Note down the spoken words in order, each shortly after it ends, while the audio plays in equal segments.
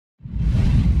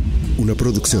Una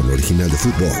producción original de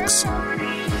Footbox.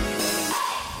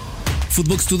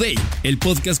 Footbox Today, el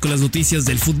podcast con las noticias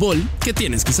del fútbol que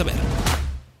tienes que saber.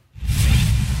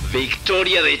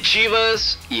 Victoria de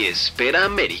Chivas y espera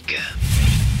América.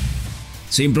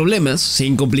 Sin problemas,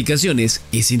 sin complicaciones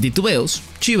y sin titubeos,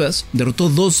 Chivas derrotó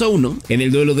 2-1 en el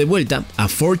duelo de vuelta a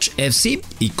Forge FC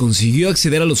y consiguió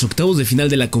acceder a los octavos de final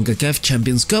de la CONCACAF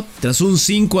Champions Cup tras un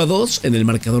 5-2 en el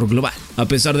marcador global. A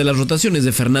pesar de las rotaciones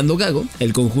de Fernando Gago,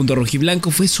 el conjunto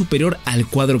rojiblanco fue superior al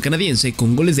cuadro canadiense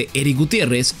con goles de Eric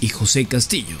Gutiérrez y José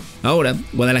Castillo. Ahora,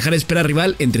 Guadalajara espera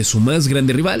rival entre su más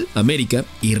grande rival, América,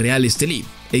 y Real Estelí,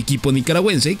 equipo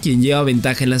nicaragüense quien lleva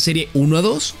ventaja en la serie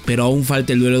 1-2, pero aún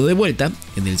falta el duelo de vuelta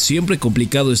en el siempre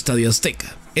complicado Estadio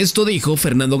Azteca. Esto dijo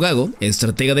Fernando Gago,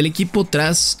 estratega del equipo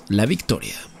tras la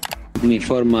victoria. Mi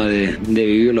forma de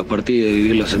vivir los partidos, de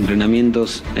vivir los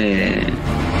entrenamientos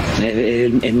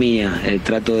es mía.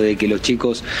 Trato de que los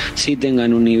chicos sí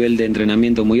tengan un nivel de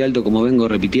entrenamiento muy alto, como vengo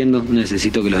repitiendo.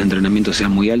 Necesito que los entrenamientos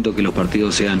sean muy altos, que los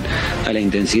partidos sean a la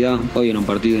intensidad. Hoy era un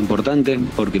partido importante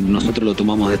porque nosotros lo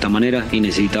tomamos de esta manera y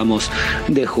necesitamos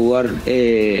de jugar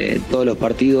todos los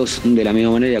partidos de la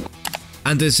misma manera.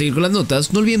 Antes de seguir con las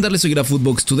notas, no olviden darle seguir a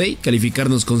Footbox Today,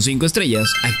 calificarnos con 5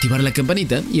 estrellas, activar la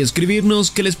campanita y escribirnos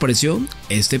qué les pareció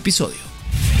este episodio.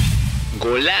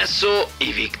 Golazo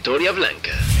y victoria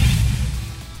blanca.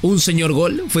 Un señor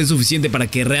gol fue suficiente para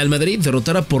que Real Madrid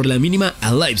derrotara por la mínima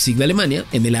a Leipzig de Alemania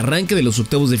en el arranque de los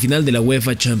octavos de final de la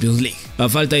UEFA Champions League. A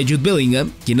falta de Jude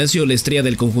Bellingham, quien ha sido la estrella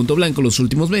del conjunto blanco los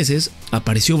últimos meses,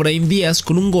 apareció Brahim Díaz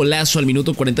con un golazo al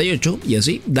minuto 48 y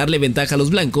así darle ventaja a los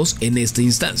blancos en esta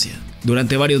instancia.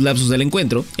 Durante varios lapsos del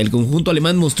encuentro, el conjunto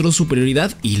alemán mostró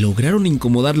superioridad y lograron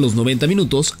incomodar los 90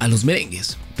 minutos a los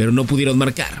merengues, pero no pudieron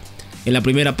marcar. En la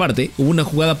primera parte hubo una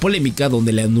jugada polémica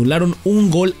donde le anularon un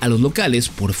gol a los locales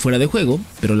por fuera de juego,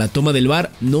 pero la toma del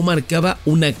VAR no marcaba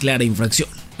una clara infracción.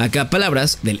 Acá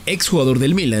palabras del exjugador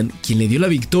del Milan, quien le dio la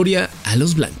victoria a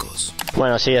los blancos.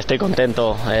 Bueno, sí, estoy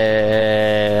contento.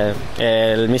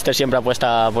 El míster siempre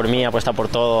apuesta por mí, apuesta por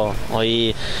todo.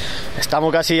 Hoy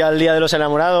estamos casi al día de los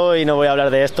enamorados y no voy a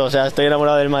hablar de esto. O sea, estoy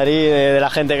enamorado del Madrid, de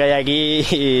la gente que hay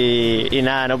aquí y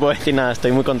nada, no puedo decir nada.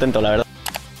 Estoy muy contento, la verdad.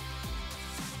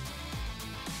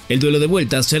 El duelo de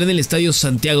vuelta será en el estadio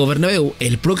Santiago Bernabéu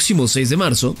el próximo 6 de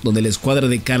marzo, donde la escuadra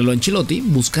de Carlo Ancelotti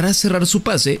buscará cerrar su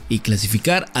pase y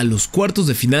clasificar a los cuartos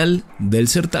de final del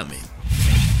certamen.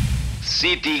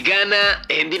 City gana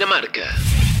en Dinamarca.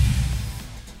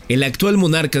 El actual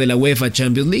monarca de la UEFA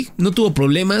Champions League no tuvo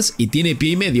problemas y tiene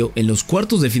pie y medio en los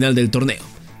cuartos de final del torneo.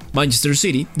 Manchester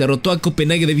City derrotó a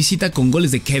Copenhague de visita con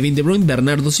goles de Kevin De Bruyne,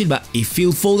 Bernardo Silva y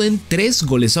Phil Foden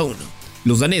 3-1.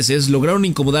 Los daneses lograron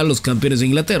incomodar a los campeones de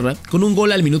Inglaterra con un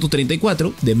gol al minuto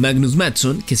 34 de Magnus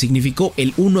Madsson que significó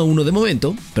el 1-1 de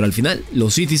momento, pero al final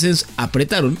los Citizens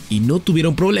apretaron y no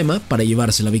tuvieron problema para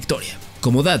llevarse la victoria.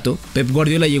 Como dato, Pep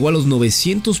Guardiola llegó a los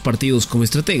 900 partidos como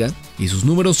estratega y sus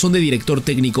números son de director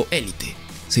técnico élite.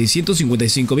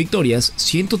 655 victorias,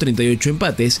 138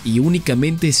 empates y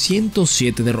únicamente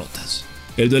 107 derrotas.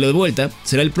 El duelo de vuelta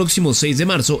será el próximo 6 de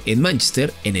marzo en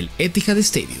Manchester en el Etihad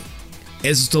Stadium.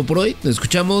 Eso es todo por hoy, nos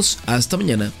escuchamos hasta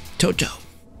mañana. Chao, chao.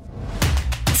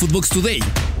 Footbox Today.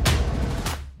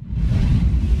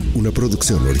 Una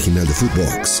producción original de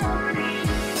Footbox.